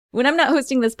When I'm not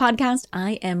hosting this podcast,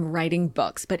 I am writing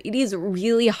books, but it is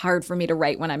really hard for me to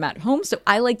write when I'm at home, so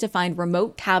I like to find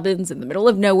remote cabins in the middle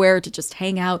of nowhere to just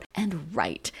hang out and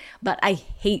write. But I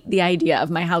hate the idea of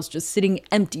my house just sitting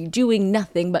empty, doing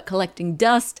nothing but collecting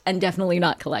dust and definitely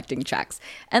not collecting checks.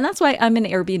 And that's why I'm an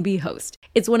Airbnb host.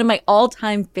 It's one of my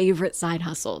all-time favorite side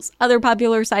hustles. Other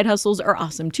popular side hustles are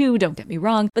awesome too, don't get me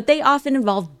wrong, but they often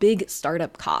involve big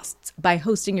startup costs. By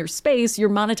hosting your space, you're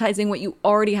monetizing what you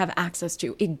already have access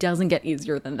to. It doesn't get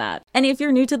easier than that. And if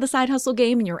you're new to the side hustle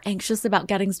game and you're anxious about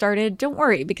getting started, don't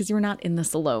worry, because you're not in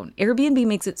this alone. Airbnb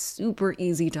makes it super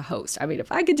easy to host. I mean,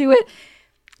 if I could do it,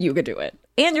 you could do it.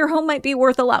 And your home might be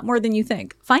worth a lot more than you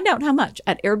think. Find out how much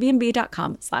at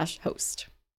airbnb.com/host.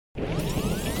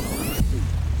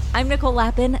 I'm Nicole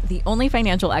Lappin, the only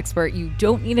financial expert you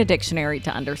don't need a dictionary to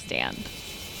understand.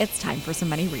 It's time for some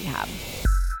money rehab.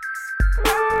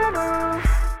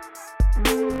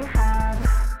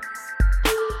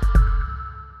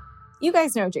 You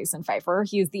guys know Jason Pfeiffer.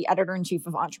 He's the editor-in-chief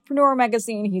of Entrepreneur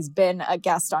magazine. He's been a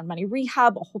guest on Money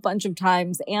Rehab a whole bunch of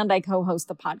times, and I co-host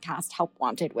the podcast Help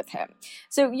Wanted with him.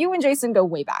 So you and Jason go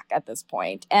way back at this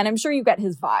point, and I'm sure you get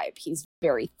his vibe. He's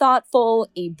very thoughtful,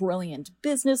 a brilliant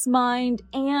business mind,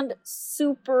 and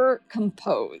super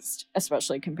composed,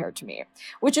 especially compared to me,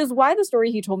 which is why the story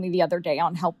he told me the other day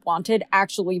on Help Wanted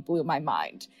actually blew my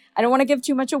mind. I don't want to give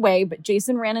too much away, but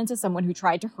Jason ran into someone who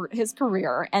tried to hurt his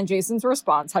career, and Jason's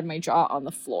response had my jaw on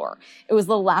the floor. It was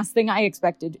the last thing I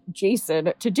expected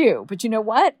Jason to do. But you know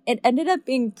what? It ended up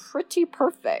being pretty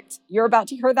perfect. You're about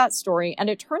to hear that story, and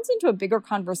it turns into a bigger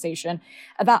conversation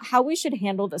about how we should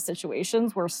handle the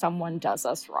situations where someone does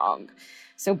us wrong.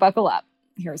 So buckle up.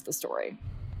 Here's the story.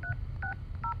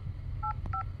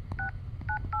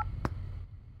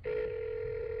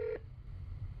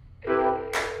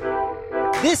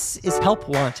 This is Help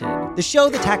Wanted, the show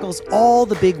that tackles all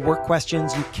the big work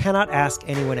questions you cannot ask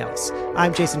anyone else.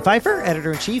 I'm Jason Pfeiffer,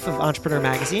 editor-in-chief of Entrepreneur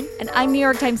magazine. And I'm New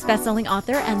York Times bestselling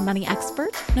author and money expert,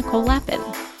 Nicole Lappin.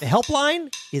 The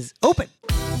helpline is open.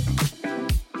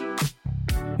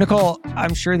 Nicole,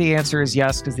 I'm sure the answer is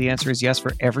yes, because the answer is yes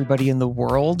for everybody in the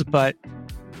world, but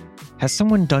has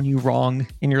someone done you wrong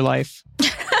in your life?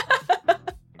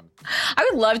 I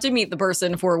would love to meet the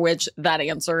person for which that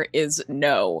answer is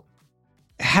no.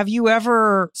 Have you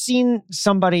ever seen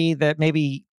somebody that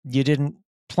maybe you didn't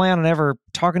plan on ever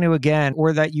talking to again,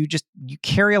 or that you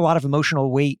carry a lot of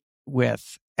emotional weight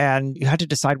with, and you had to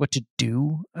decide what to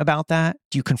do about that?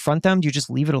 Do you confront them? Do you just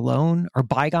leave it alone? Are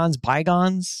bygones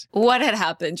bygones? What had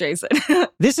happened, Jason?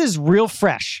 This is real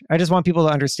fresh. I just want people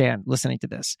to understand listening to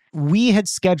this. We had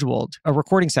scheduled a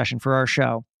recording session for our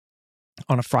show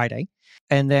on a Friday.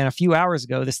 And then a few hours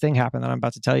ago, this thing happened that I'm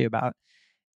about to tell you about.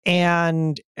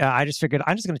 And I just figured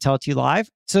I'm just going to tell it to you live.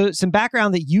 So some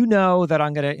background that you know that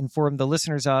I'm going to inform the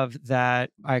listeners of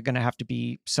that I'm going to have to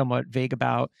be somewhat vague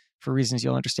about for reasons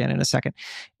you'll understand in a second,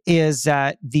 is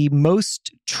that the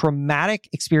most traumatic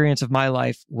experience of my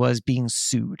life was being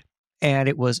sued. And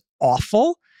it was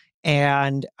awful.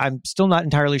 And I'm still not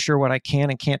entirely sure what I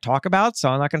can and can't talk about. So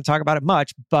I'm not going to talk about it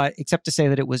much, but except to say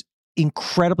that it was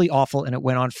incredibly awful and it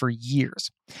went on for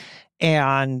years.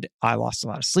 And I lost a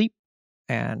lot of sleep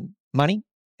and money,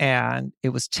 and it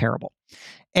was terrible.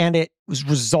 And it was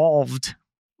resolved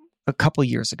a couple of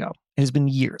years ago. It has been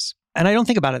years. And I don't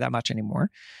think about it that much anymore.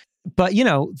 But, you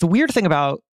know, the weird thing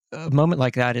about a moment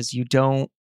like that is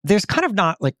there's kind of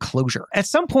not like closure. At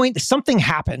some point, something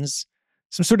happens,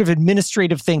 some sort of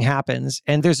administrative thing happens,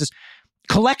 and there's this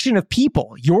collection of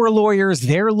people, your lawyers,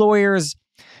 their lawyers,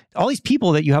 all these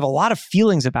people that you have a lot of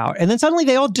feelings about. And then suddenly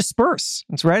they all disperse.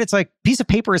 That's right. It's like a piece of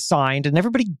paper is signed and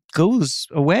everybody goes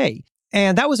away.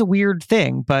 And that was a weird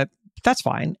thing, but that's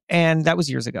fine. And that was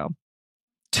years ago.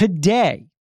 Today,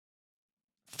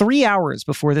 3 hours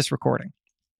before this recording,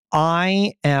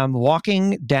 I am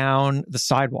walking down the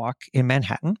sidewalk in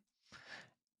Manhattan.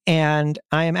 And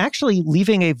I am actually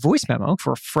leaving a voice memo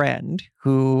for a friend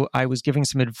who I was giving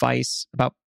some advice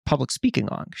about public speaking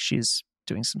on. She's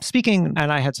doing some speaking,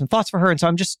 and I had some thoughts for her. And so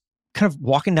I'm just kind of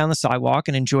walking down the sidewalk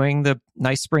and enjoying the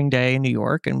nice spring day in New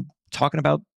York and talking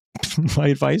about my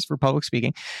advice for public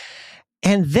speaking.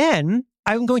 And then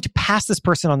I'm going to pass this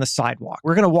person on the sidewalk.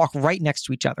 We're going to walk right next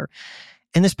to each other.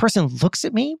 And this person looks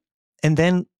at me and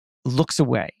then looks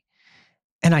away.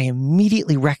 And I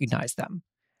immediately recognize them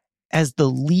as the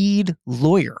lead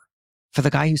lawyer for the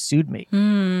guy who sued me.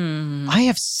 I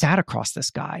have sat across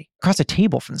a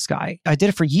table from this guy. I did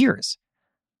it for years.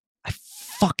 I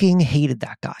fucking hated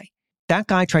that guy. That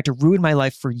guy tried to ruin my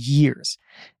life for years.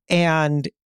 And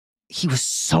he was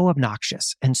so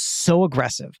obnoxious and so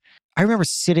aggressive. I remember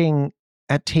sitting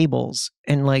at tables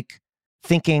and like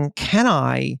thinking, can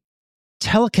I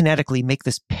telekinetically make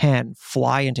this pen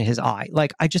fly into his eye?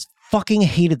 Like, I just fucking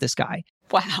hated this guy.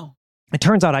 Wow. It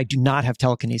turns out I do not have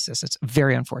telekinesis. It's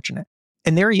very unfortunate.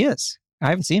 And there he is. I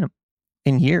haven't seen him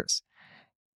in years.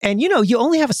 And, you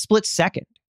only have a split second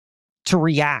to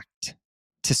react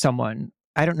to someone.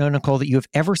 I don't know, Nicole, that you have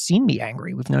ever seen me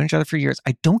angry. We've known each other for years.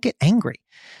 I don't get angry.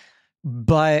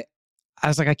 But I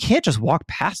was like, I can't just walk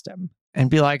past him and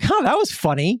be like, that was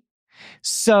funny.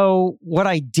 So what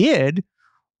I did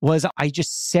was I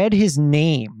just said his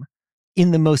name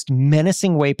in the most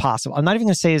menacing way possible. I'm not even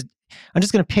going to say I'm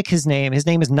just going to pick his name. His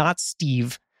name is not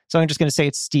Steve. So I'm just going to say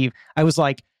it's Steve. I was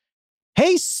like,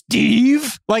 hey,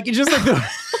 Steve. Like, it's just like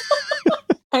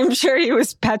I'm sure he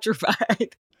was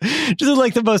petrified. Just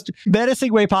like the most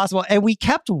menacing way possible. And we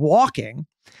kept walking,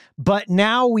 but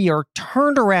now we are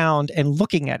turned around and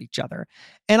looking at each other.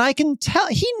 And I can tell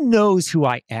he knows who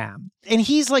I am. And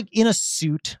he's like in a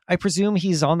suit. I presume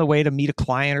he's on the way to meet a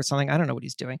client or something. I don't know what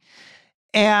he's doing.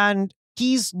 And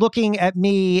he's looking at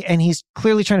me and he's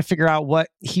clearly trying to figure out what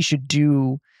he should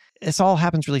do. This all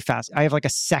happens really fast. I have like a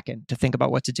second to think about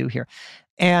what to do here.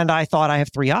 And I thought I have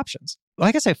 3 options. Well,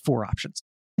 I guess I have 4 options.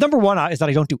 Number 1 is that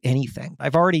I don't do anything.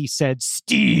 I've already said,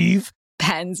 Steve.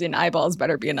 Pens in eyeballs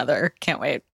better be another. Can't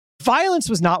wait. Violence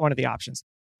was not one of the options.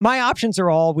 My options are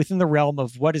all within the realm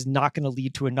of what is not going to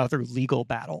lead to another legal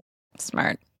battle.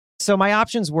 Smart. So my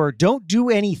options were don't do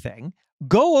anything.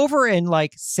 Go over and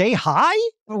like say hi.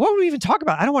 What would we even talk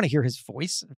about? I don't want to hear his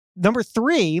voice. Number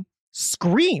 3,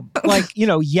 scream, like,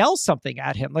 yell something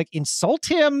at him, like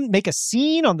insult him, make a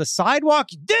scene on the sidewalk.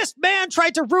 This man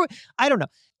tried to ruin. I don't know.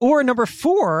 Or number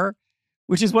 4,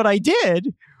 which is what I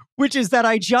did, which is that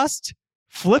I just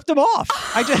flipped him off.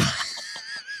 I just.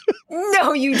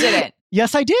 No, you didn't.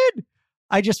 Yes, I did.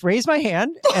 I just raised my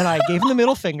hand and I gave him the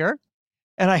middle finger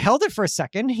and I held it for a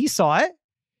second. He saw it.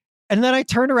 And then I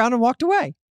turned around and walked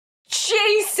away.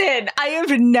 Jason, I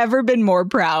have never been more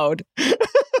proud.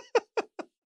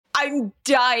 I'm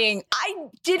dying. I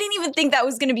didn't even think that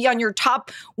was going to be on your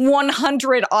top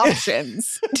 100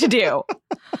 options to do.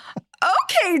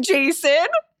 Okay, Jason.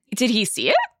 Did he see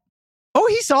it? Oh,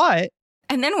 he saw it.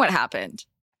 And then what happened?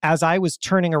 As I was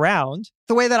turning around,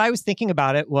 the way that I was thinking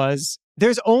about it was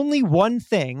there's only one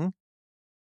thing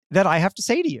that I have to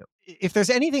say to you. If there's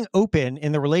anything open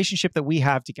in the relationship that we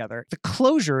have together, the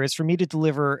closure is for me to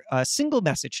deliver a single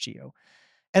message to you.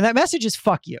 And that message is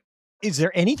fuck you. Is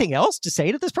there anything else to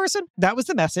say to this person? That was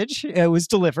the message. It was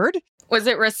delivered. Was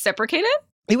it reciprocated?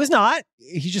 It was not.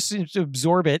 He just seemed to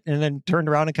absorb it and then turned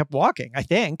around and kept walking, I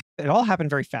think. It all happened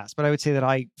very fast. But I would say that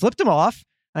I flipped him off.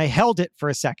 I held it for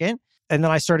a second. And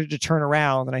then I started to turn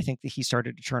around. And I think that he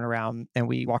started to turn around and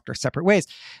we walked our separate ways.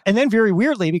 And then very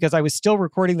weirdly, because I was still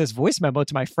recording this voice memo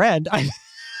to my friend. I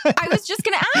was just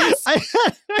going to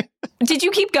ask. Did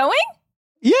you keep going?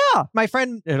 Yeah. My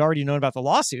friend had already known about the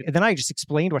lawsuit. And then I just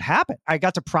explained what happened. I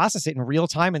got to process it in real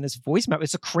time in this voice memo.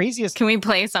 It's the craziest. Can we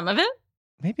play some of it?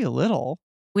 Maybe a little.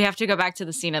 We have to go back to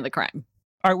the scene of the crime.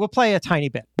 All right, we'll play a tiny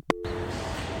bit.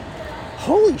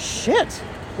 Holy shit.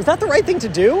 Was that the right thing to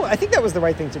do? I think that was the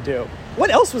right thing to do.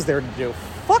 What else was there to do?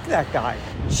 Fuck that guy.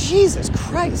 Jesus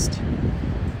Christ.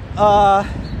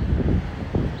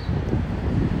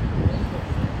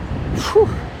 Whew.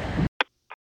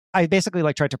 I basically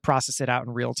tried to process it out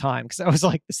in real time because I was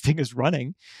like, this thing is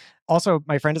running. Also,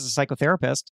 my friend is a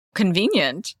psychotherapist.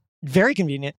 Convenient. Very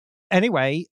convenient.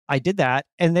 Anyway, I did that.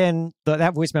 And then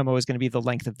that voice memo was going to be the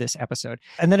length of this episode.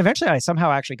 And then eventually I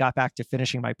somehow actually got back to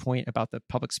finishing my point about the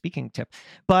public speaking tip.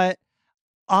 But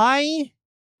I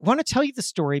want to tell you the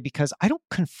story because I don't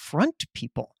confront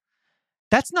people.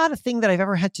 That's not a thing that I've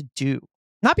ever had to do.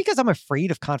 Not because I'm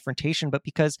afraid of confrontation, but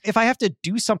because if I have to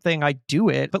do something, I do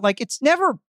it. But it's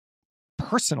never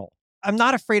personal. I'm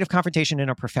not afraid of confrontation in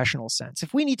a professional sense.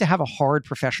 If we need to have a hard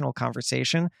professional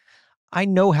conversation, I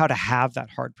know how to have that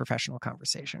hard professional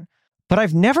conversation. But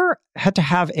I've never had to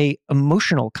have a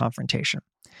emotional confrontation.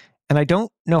 And I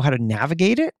don't know how to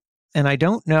navigate it. And I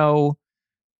don't know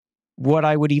what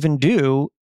I would even do.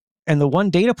 And the one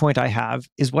data point I have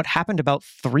is what happened about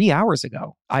 3 hours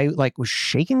ago. I was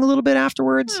shaking a little bit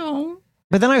afterwards. Oh.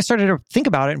 But then I started to think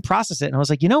about it and process it. And I was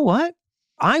like, you know what?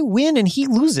 I win and he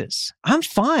loses. I'm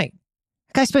fine.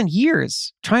 That guy spent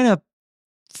years trying to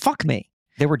fuck me.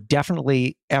 There were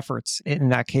definitely efforts in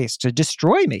that case to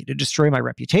destroy me, to destroy my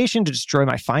reputation, to destroy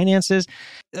my finances.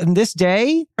 And this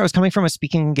day, I was coming from a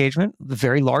speaking engagement with a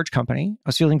very large company. I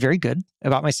was feeling very good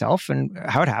about myself and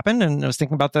how it happened. And I was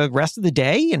thinking about the rest of the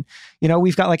day. And,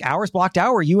 we've got like hours blocked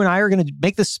out where you and I are going to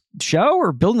make this show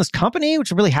or building this company, which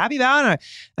I'm really happy about. And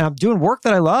I'm doing work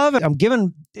that I love. I'm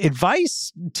giving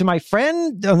advice to my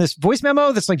friend on this voice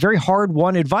memo that's like very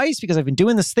hard-won advice because I've been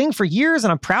doing this thing for years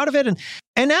and I'm proud of it.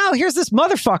 And now here's this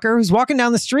motherfucker who's walking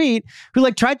down the street who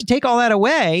like tried to take all that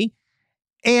away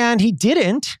and he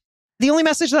didn't. The only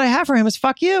message that I have for him is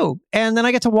fuck you. And then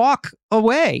I get to walk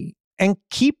away and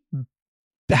keep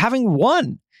having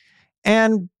one.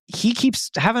 And he keeps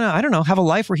having have a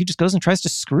life where he just goes and tries to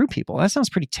screw people. That sounds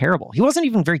pretty terrible. He wasn't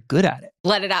even very good at it.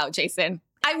 Let it out, Jason.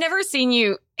 I've never seen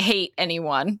you hate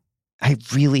anyone. I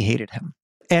really hated him.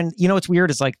 And what's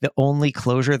weird is like the only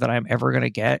closure that I'm ever going to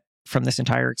get from this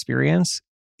entire experience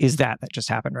is that just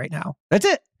happened right now. That's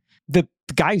it. The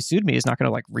guy who sued me is not going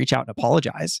to like reach out and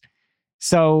apologize.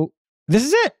 So this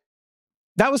is it.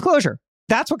 That was closure.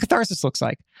 That's what catharsis looks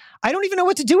like. I don't even know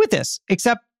what to do with this,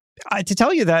 except to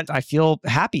tell you that I feel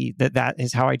happy that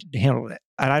is how I handled it.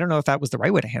 And I don't know if that was the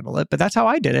right way to handle it, but that's how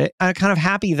I did it. I'm kind of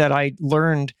happy that I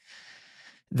learned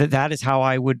that is how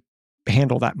I would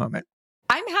handle that moment.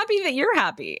 I'm happy that you're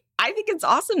happy. I think it's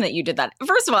awesome that you did that.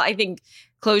 First of all, I think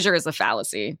closure is a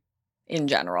fallacy in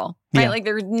general, right? Yeah. Like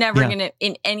there's never going to,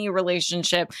 in any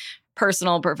relationship,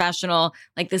 personal, professional,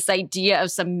 like this idea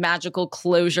of some magical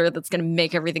closure that's going to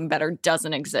make everything better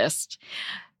doesn't exist.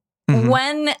 Mm-hmm.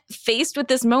 When faced with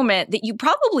this moment that you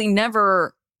probably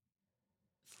never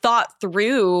thought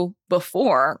through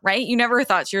before, right? You never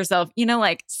thought to yourself,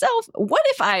 what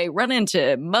if I run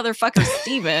into motherfucker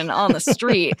Steven on the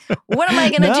street? What am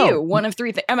I going to do? One of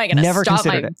three things. Am I going to stop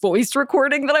my voice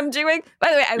recording that I'm doing?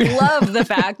 By the way, I love the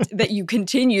fact that you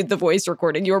continued the voice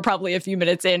recording. You were probably a few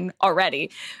minutes in already.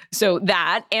 So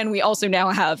that, and we also now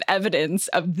have evidence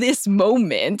of this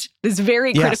moment, this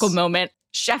very critical moment,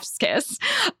 chef's kiss.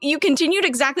 You continued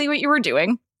exactly what you were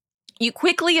doing. You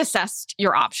quickly assessed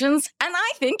your options, and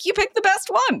I think you picked the best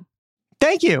one.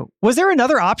 Thank you. Was there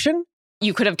another option?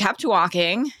 You could have kept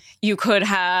walking. You could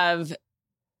have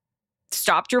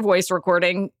stopped your voice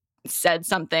recording, said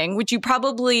something, which you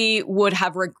probably would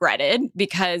have regretted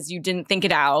because you didn't think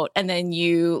it out. And then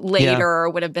you later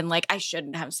would have been like, I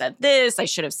shouldn't have said this. I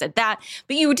should have said that.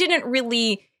 But you didn't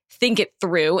really think it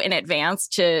through in advance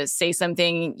to say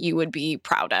something you would be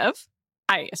proud of,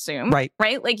 I assume. Right?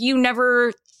 Like you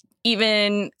never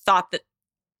even thought that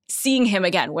seeing him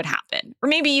again would happen. Or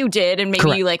maybe you did, and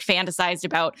maybe you like fantasized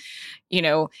about,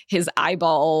 his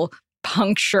eyeball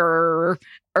puncture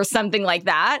or something like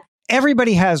that.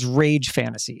 Everybody has rage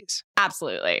fantasies.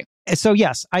 Absolutely. So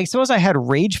yes, I suppose I had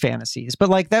rage fantasies, but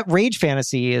like that rage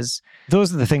fantasy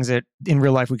those are the things that in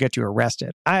real life would get you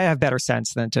arrested. I have better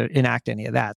sense than to enact any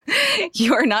of that.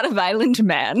 You are not a violent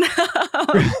man.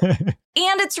 And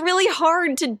it's really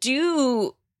hard to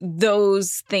do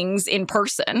those things in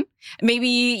person. Maybe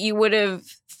you would have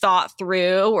thought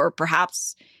through, or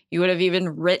perhaps you would have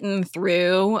even written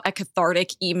through a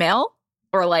cathartic email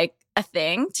or like a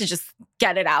thing to just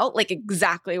get it out, like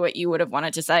exactly what you would have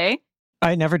wanted to say.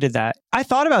 I never did that. I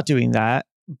thought about doing that,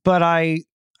 but I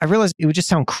realized it would just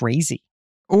sound crazy,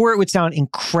 or it would sound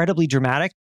incredibly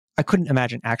dramatic. I couldn't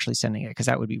imagine actually sending it because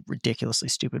that would be ridiculously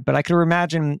stupid. But I could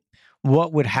imagine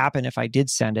what would happen if I did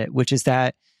send it, which is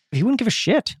that he wouldn't give a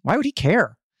shit. Why would he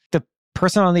care? The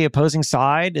person on the opposing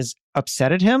side is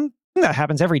upset at him. That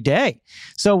happens every day.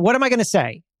 So what am I going to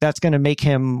say that's going to make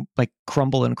him like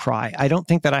crumble and cry? I don't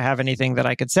think that I have anything that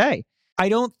I could say. I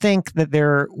don't think that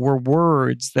there were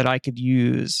words that I could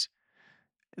use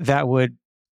that would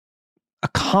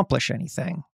accomplish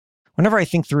anything. Whenever I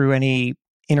think through any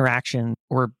interaction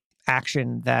or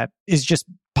action that is just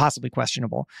possibly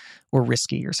questionable or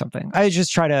risky or something, I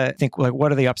just try to think like,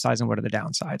 what are the upsides and what are the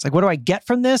downsides? Like, what do I get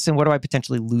from this and what do I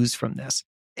potentially lose from this?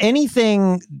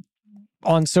 Anything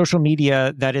on social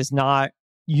media that is not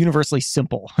universally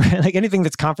simple, like anything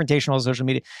that's confrontational on social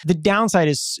media, the downside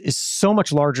is so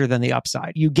much larger than the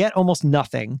upside. You get almost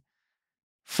nothing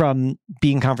from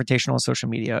being confrontational on social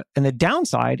media. And the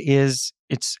downside is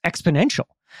it's exponential.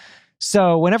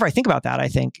 So whenever I think about that, I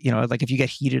think, like if you get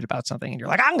heated about something and you're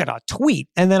like, I'm going to tweet.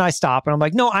 And then I stop and I'm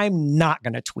like, no, I'm not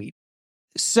going to tweet.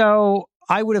 So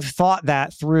I would have thought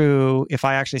that through if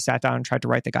I actually sat down and tried to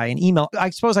write the guy an email.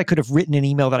 I suppose I could have written an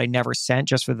email that I never sent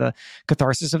just for the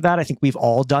catharsis of that. I think we've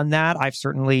all done that. I've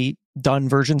certainly done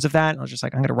versions of that. And I was just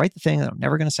like, I'm going to write the thing and I'm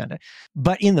never going to send it.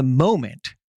 But in the moment,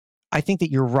 I think that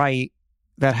you're right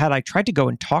that had I tried to go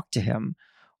and talk to him,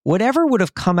 whatever would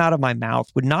have come out of my mouth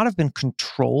would not have been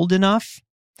controlled enough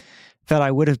that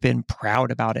I would have been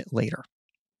proud about it later.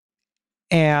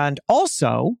 And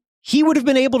also, he would have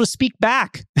been able to speak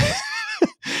back.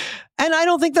 And I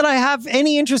don't think that I have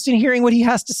any interest in hearing what he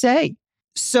has to say.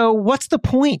 So what's the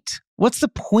point? What's the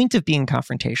point of being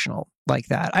confrontational like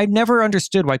that? I've never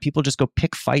understood why people just go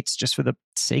pick fights just for the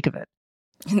sake of it.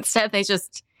 Instead, they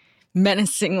just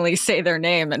menacingly say their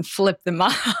name and flip them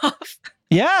off.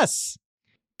 Yes.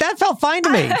 That felt fine to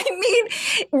me. I mean,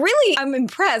 really, I'm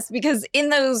impressed because in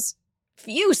those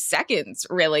few seconds,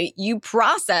 really, you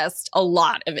processed a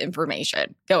lot of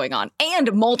information going on and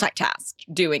multitasked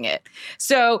doing it.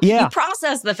 So you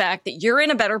process the fact that you're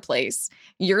in a better place,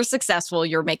 you're successful,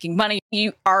 you're making money,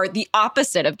 you are the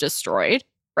opposite of destroyed,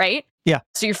 right? Yeah.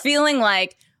 So you're feeling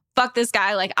like, fuck this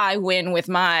guy, like I win with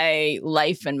my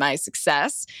life and my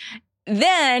success.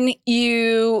 Then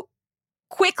you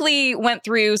quickly went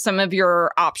through some of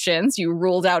your options. You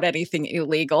ruled out anything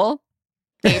illegal,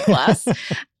 A+.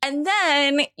 And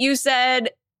then you said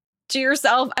to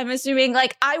yourself, I'm assuming,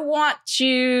 like, I want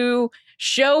to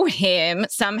show him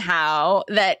somehow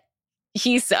that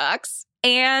he sucks.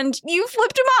 And you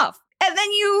flipped him off. And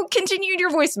then you continued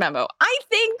your voice memo. I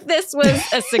think this was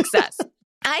a success.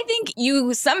 I think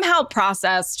you somehow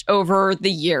processed over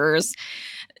the years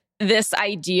this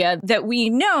idea that we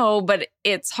know, but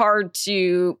it's hard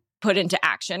to put into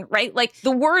action, right? Like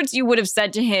the words you would have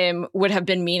said to him would have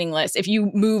been meaningless. If you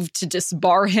moved to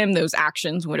disbar him, those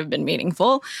actions would have been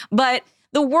meaningful. But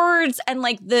the words and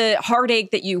like the heartache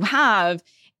that you have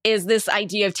is this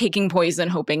idea of taking poison,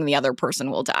 hoping the other person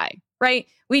will die, right?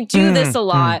 We do this a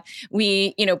lot.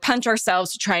 We, punch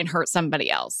ourselves to try and hurt somebody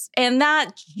else. And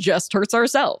that just hurts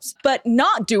ourselves. But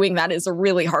not doing that is a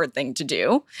really hard thing to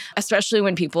do, especially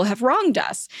when people have wronged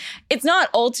us. It's not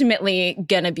ultimately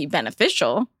going to be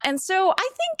beneficial. And so I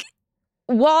think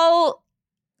while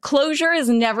closure is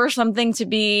never something to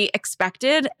be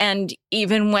expected, and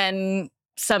even when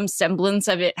some semblance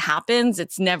of it happens,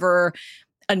 it's never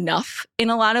enough in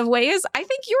a lot of ways, I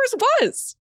think yours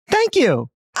was. Thank you.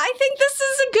 I think this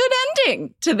is a good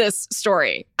ending to this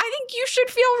story. I think you should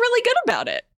feel really good about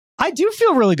it. I do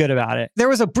feel really good about it. There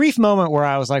was a brief moment where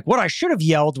I was like, what I should have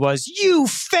yelled was, you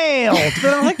failed.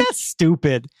 But I'm like, that's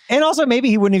stupid. And also maybe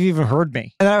he wouldn't have even heard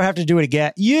me. And I would have to do it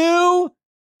again. You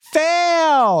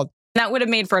failed. That would have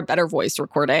made for a better voice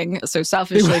recording. So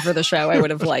selfishly for the show, I would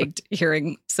have liked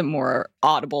hearing some more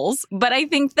audibles. But I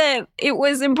think that it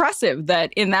was impressive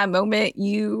that in that moment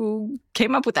you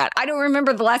came up with that. I don't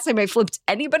remember the last time I flipped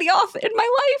anybody off in my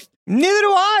life. Neither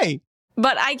do I.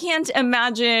 But I can't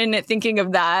imagine thinking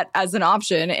of that as an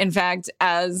option. In fact,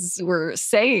 as we're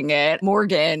saying it,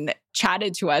 Morgan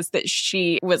chatted to us that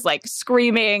she was like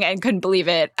screaming and couldn't believe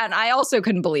it. And I also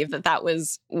couldn't believe that that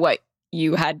was what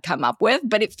you had come up with,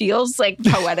 but it feels like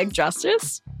poetic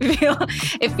justice.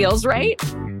 It feels right.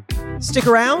 Stick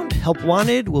around. Help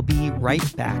Wanted will be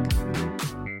right back.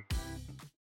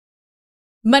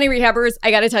 Money rehabbers, I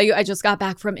got to tell you, I just got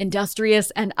back from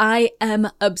Industrious and I am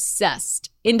obsessed.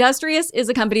 Industrious is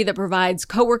a company that provides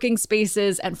co-working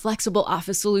spaces and flexible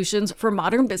office solutions for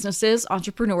modern businesses,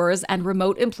 entrepreneurs, and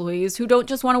remote employees who don't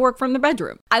just want to work from their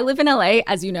bedroom. I live in LA,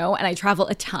 as you know, and I travel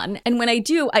a ton. And when I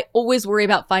do, I always worry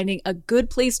about finding a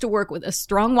good place to work with a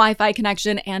strong Wi-Fi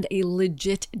connection and a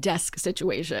legit desk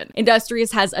situation.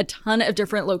 Industrious has a ton of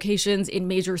different locations in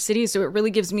major cities, so it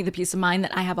really gives me the peace of mind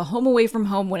that I have a home away from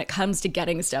home when it comes to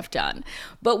getting stuff done.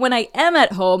 But when I am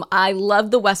at home, I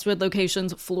love the Westwood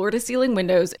location's floor-to-ceiling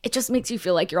windows. It just makes you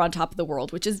feel like you're on top of the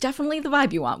world, which is definitely the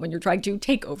vibe you want when you're trying to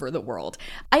take over the world.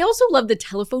 I also love the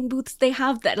telephone booths they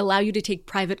have that allow you to take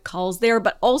private calls there,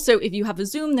 but also if you have a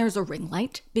Zoom, there's a ring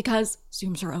light because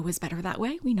Zooms are always better that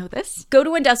way. We know this. Go to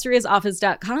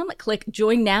industriousoffice.com, click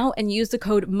join now, and use the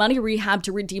code MONEYREHAB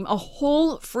to redeem a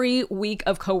whole free week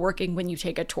of co-working when you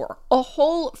take a tour. A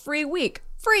whole free week.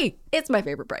 Free. It's my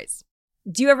favorite price.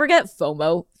 Do you ever get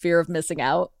FOMO, fear of missing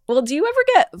out? Well, do you ever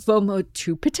get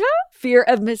FOMO-tupita, fear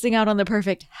of missing out on the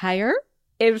perfect hire?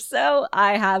 If so,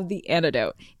 I have the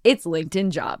antidote. It's LinkedIn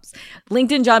Jobs.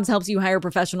 LinkedIn Jobs helps you hire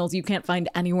professionals you can't find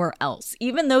anywhere else,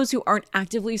 even those who aren't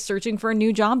actively searching for a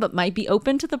new job but might be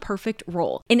open to the perfect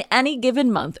role. In any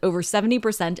given month, over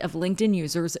 70% of LinkedIn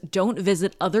users don't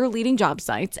visit other leading job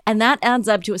sites, and that adds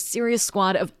up to a serious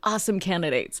squad of awesome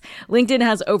candidates. LinkedIn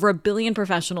has over 1 billion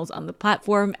professionals on the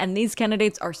platform, and these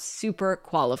candidates are super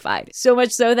qualified. So much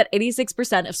so that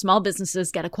 86% of small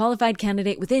businesses get a qualified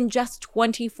candidate within just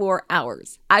 24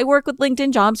 hours. I work with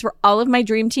LinkedIn Jobs for all of my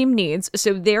dream team needs,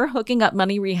 so they're hooking up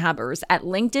money rehabbers at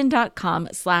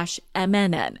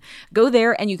linkedin.com/MNN. Go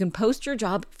there and you can post your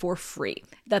job for free.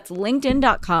 That's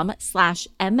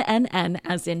linkedin.com/MNN,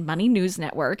 as in Money News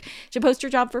Network, to post your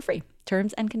job for free.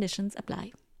 Terms and conditions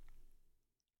apply.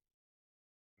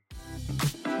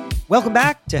 Welcome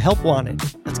back to Help Wanted.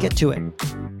 Let's get to it.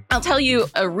 I'll tell you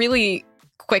a really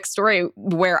quick story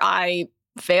where I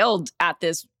failed at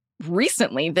this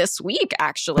recently, this week,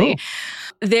 actually.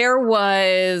 Ooh. There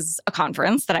was a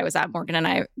conference that I was at. Morgan and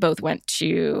I both went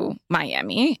to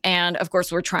Miami. And of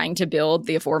course, we're trying to build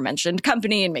the aforementioned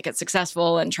company and make it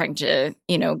successful and trying to,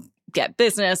 get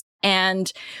business.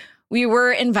 And we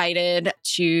were invited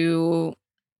to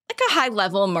like a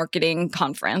high-level marketing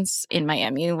conference in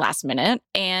Miami last minute.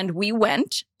 And we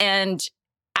went. And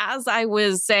as I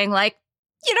was saying, like,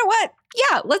 you know what?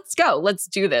 Yeah, let's go. Let's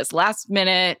do this. Last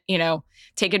minute,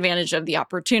 take advantage of the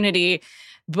opportunity,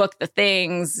 book the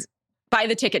things, buy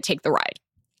the ticket, take the ride.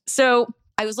 So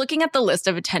I was looking at the list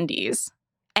of attendees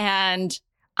and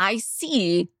I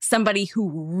see somebody who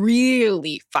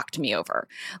really fucked me over.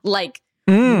 Like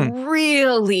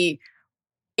really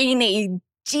in a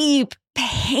deep,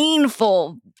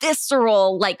 painful,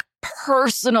 visceral, like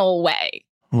personal way.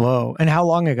 Whoa. And how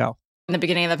long ago? In the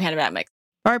beginning of the pandemic.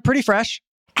 All right, pretty fresh.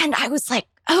 And I was like,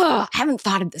 I haven't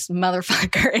thought of this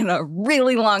motherfucker in a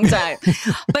really long time.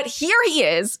 But here he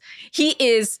is. He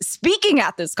is speaking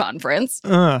at this conference.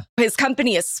 His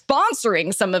company is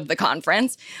sponsoring some of the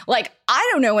conference. Like, I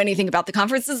don't know anything about the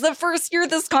conference. This is the first year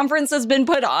this conference has been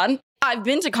put on. I've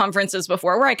been to conferences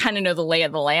before where I kind of know the lay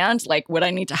of the land. Like, would I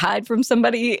need to hide from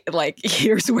somebody? Like,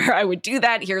 here's where I would do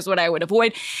that. Here's what I would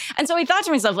avoid. And so I thought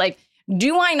to myself, like,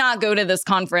 do I not go to this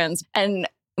conference? And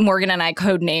Morgan and I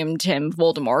codenamed him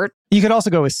Voldemort. You could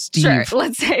also go with Steve. Sure.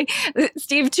 Let's say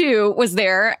Steve, too, was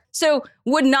there. So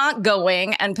would not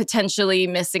going and potentially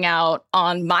missing out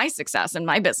on my success and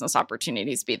my business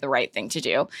opportunities be the right thing to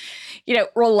do?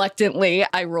 Reluctantly,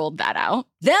 I rolled that out.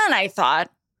 Then I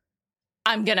thought,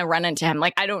 I'm going to run into him.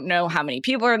 Like, I don't know how many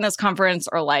people are in this conference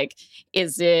or like,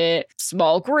 is it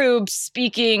small groups,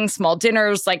 speaking, small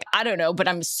dinners? Like, I don't know, but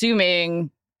I'm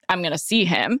assuming I'm going to see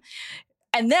him.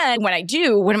 And then when I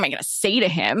do, what am I going to say to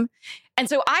him? And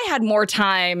so I had more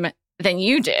time than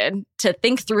you did to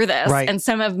think through this. Right. And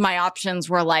some of my options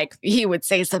were like, he would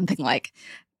say something like,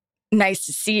 nice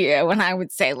to see you. And I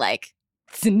would say like,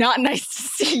 it's not nice to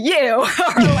see you.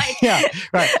 Or like, yeah,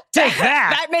 right. Take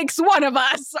that. That makes one of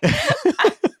us.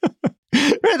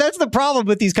 Right, that's the problem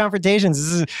with these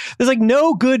confrontations. There's like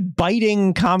no good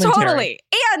biting commentary. Totally.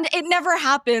 And it never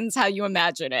happens how you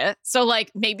imagine it. So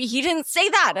like maybe he didn't say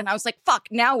that. And I was like, fuck,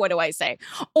 now what do I say?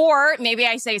 Or maybe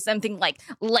I say something like,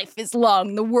 life is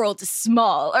long, the world is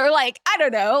small. Or like, I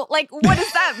don't know. Like, what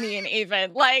does that mean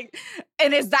even? Like,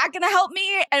 and is that going to help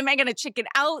me? Am I going to chicken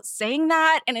out saying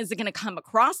that? And is it going to come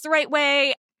across the right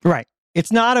way? Right.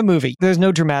 It's not a movie. There's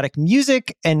no dramatic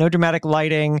music and no dramatic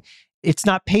lighting. It's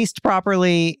not paced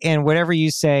properly, and whatever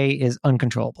you say is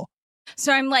uncontrollable.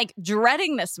 So I'm like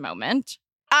dreading this moment.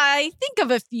 I think of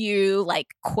a few like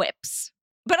quips,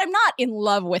 but I'm not in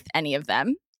love with any of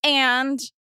them. And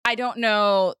I don't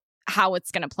know how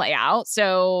it's going to play out.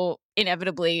 So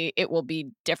inevitably it will be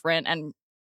different and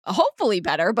hopefully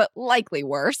better, but likely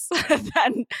worse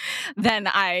than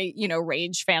I,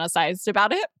 rage fantasized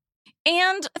about it.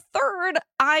 And third,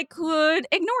 I could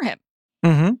ignore him.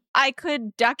 Mm-hmm. I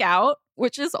could duck out,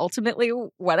 which is ultimately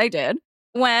what I did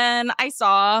when I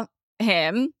saw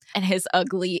him and his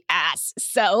ugly ass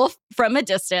self from a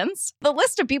distance. The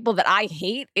list of people that I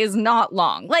hate is not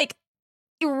long, like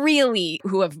really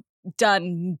who have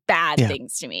done bad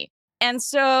things to me. And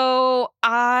so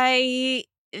I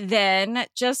then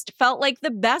just felt like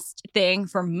the best thing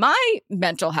for my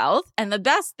mental health and the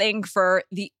best thing for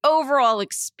the overall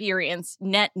experience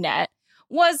net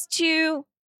was to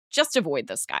just avoid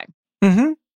this guy.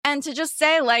 Mm-hmm. And to just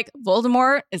say like,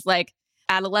 Voldemort is like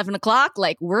at 11 o'clock,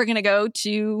 like we're going to go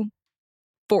to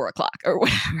 4 o'clock or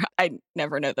whatever. I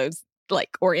never know those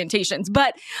like orientations,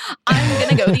 but I'm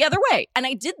going to go the other way. And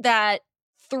I did that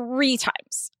 3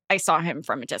 times. I saw him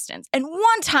from a distance. And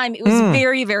one time it was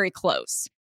very, very close.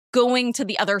 Going to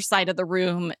the other side of the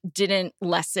room didn't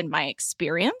lessen my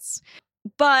experience,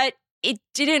 but it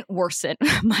didn't worsen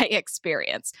my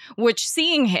experience, which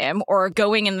seeing him or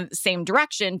going in the same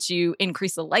direction to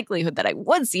increase the likelihood that I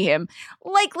would see him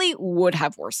likely would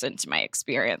have worsened my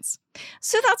experience.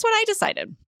 So that's what I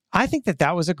decided. I think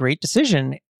that was a great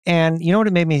decision. And you know what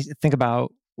it made me think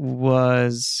about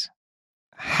was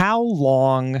how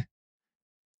long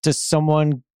does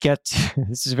someone get,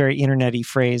 this is a very internet-y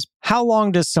phrase, how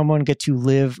long does someone get to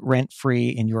live rent-free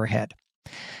in your head?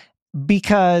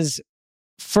 Because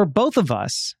for both of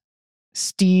us,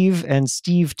 Steve and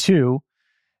Steve too,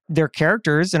 they're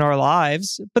characters in our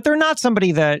lives, but they're not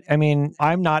somebody that,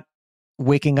 I'm not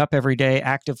waking up every day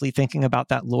actively thinking about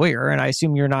that lawyer. And I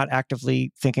assume you're not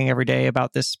actively thinking every day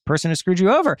about this person who screwed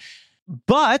you over.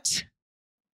 But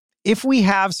if we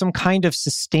have some kind of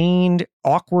sustained,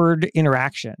 awkward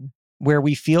interaction where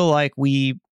we feel like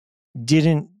we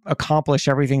didn't accomplish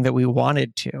everything that we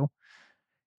wanted to,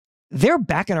 they're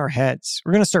back in our heads.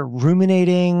 We're going to start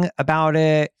ruminating about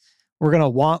it. We're going to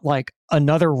want like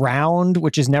another round,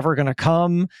 which is never going to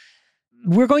come.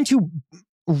 We're going to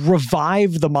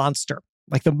revive the monster,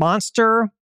 like the monster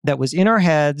that was in our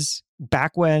heads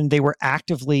back when they were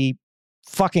actively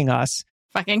fucking us.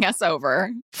 Fucking us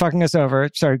over. Fucking us over.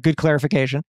 Sorry, good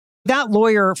clarification. That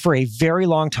lawyer for a very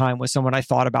long time was someone I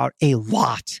thought about a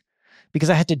lot because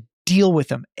I had to deal with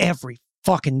him every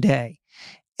fucking day.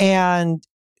 And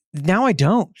now I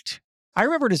don't. I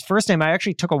remembered his first name. I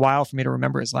actually took a while for me to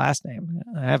remember his last name.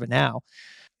 I have it now.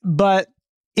 But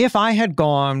if I had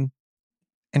gone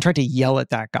and tried to yell at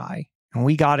that guy and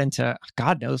we got into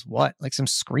God knows what, like some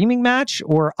screaming match,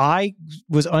 or I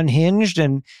was unhinged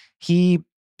and he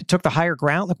took the higher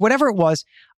ground, like whatever it was,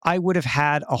 I would have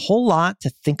had a whole lot to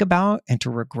think about and to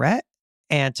regret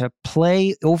and to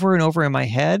play over and over in my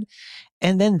head.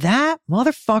 And then that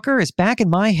motherfucker is back in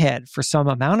my head for some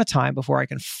amount of time before I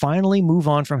can finally move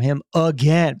on from him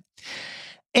again.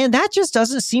 And that just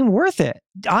doesn't seem worth it.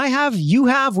 I have, you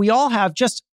have, we all have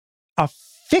just a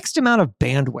fixed amount of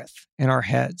bandwidth in our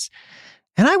heads.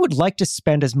 And I would like to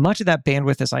spend as much of that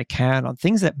bandwidth as I can on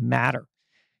things that matter,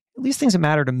 at least things that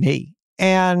matter to me.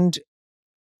 And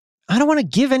I don't want to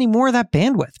give any more of that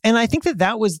bandwidth. And I think that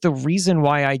that was the reason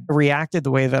why I reacted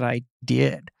the way that I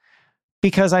did.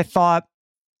 Because I thought,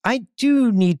 I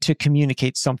do need to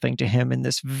communicate something to him in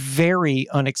this very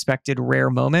unexpected, rare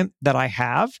moment that I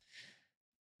have.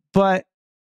 But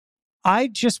I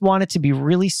just want it to be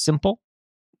really simple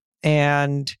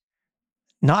and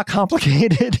not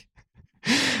complicated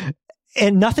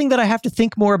and nothing that I have to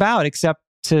think more about except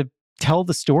to tell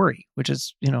the story, which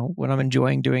is, you know, what I'm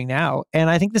enjoying doing now. And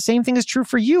I think the same thing is true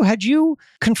for you. Had you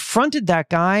confronted that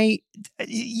guy,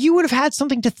 you would have had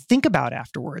something to think about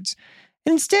afterwards.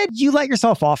 And instead, you let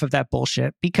yourself off of that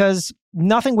bullshit because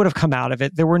nothing would have come out of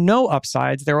it. There were no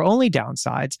upsides. There were only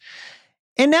downsides.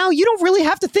 And now you don't really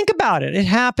have to think about it. It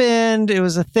happened. It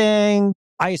was a thing.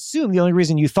 I assume the only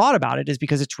reason you thought about it is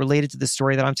because it's related to the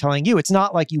story that I'm telling you. It's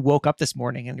not like you woke up this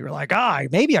morning and you're like,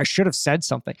 maybe I should have said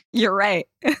something. You're right.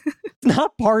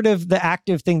 Not part of the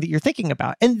active thing that you're thinking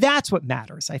about. And that's what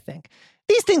matters, I think.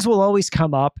 These things will always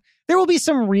come up. There will be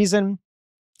some reason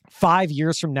 5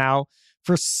 years from now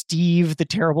for Steve, the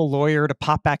terrible lawyer, to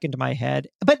pop back into my head.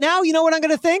 But now, you know what I'm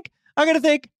going to think? I'm going to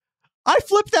think, I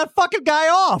flipped that fucking guy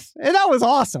off. And that was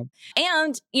awesome.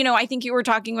 And, you know, I think you were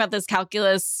talking about this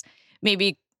calculus,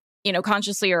 maybe, you know,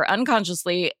 consciously or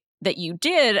unconsciously, that you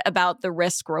did about the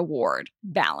risk-reward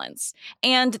balance.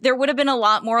 And there would have been a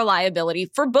lot more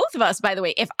liability for both of us, by the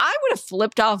way. If I would have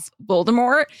flipped off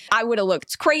Voldemort, I would have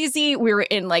looked crazy. We were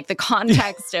in like the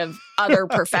context of other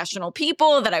professional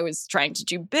people that I was trying to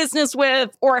do business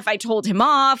with. Or if I told him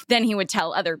off, then he would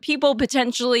tell other people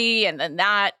potentially. And then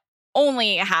that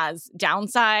only has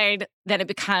downside. Then it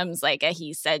becomes like a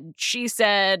he said, she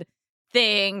said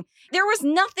thing. There was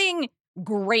nothing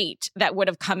great that would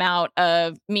have come out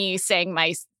of me saying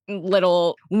my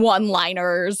little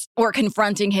one-liners or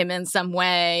confronting him in some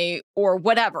way or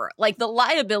whatever. Like the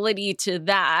liability to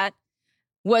that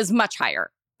was much higher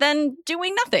than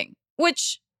doing nothing,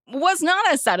 which was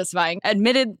not as satisfying,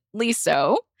 admittedly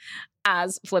so,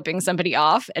 as flipping somebody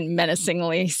off and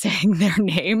menacingly saying their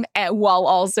name while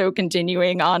also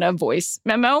continuing on a voice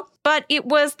memo. But it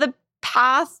was the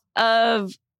path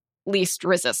of least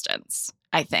resistance,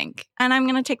 I think. And I'm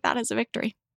going to take that as a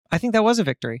victory. I think that was a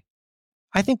victory.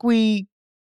 I think we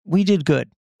did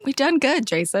good. We done good,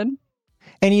 Jason.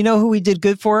 And you know who we did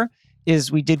good for?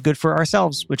 Is we did good for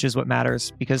ourselves, which is what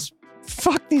matters, because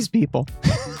fuck these people.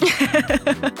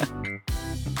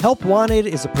 Help Wanted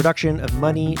is a production of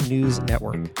Money News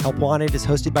Network. Help Wanted is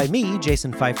hosted by me,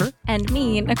 Jason Pfeiffer. And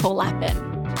me, Nicole Lappin.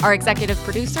 Our executive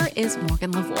producer is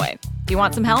Morgan Lavoie. If you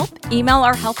want some help, email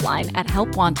our helpline at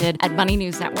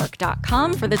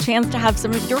helpwanted@moneynewsnetwork.com for the chance to have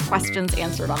some of your questions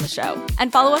answered on the show.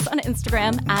 And follow us on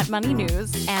Instagram at Money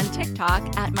News and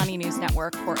TikTok at Money News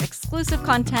Network for exclusive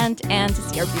content and to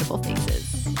see our beautiful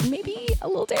faces. And maybe a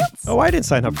little dance. Oh, I didn't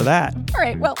sign up for that. All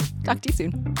right, well, talk to you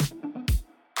soon.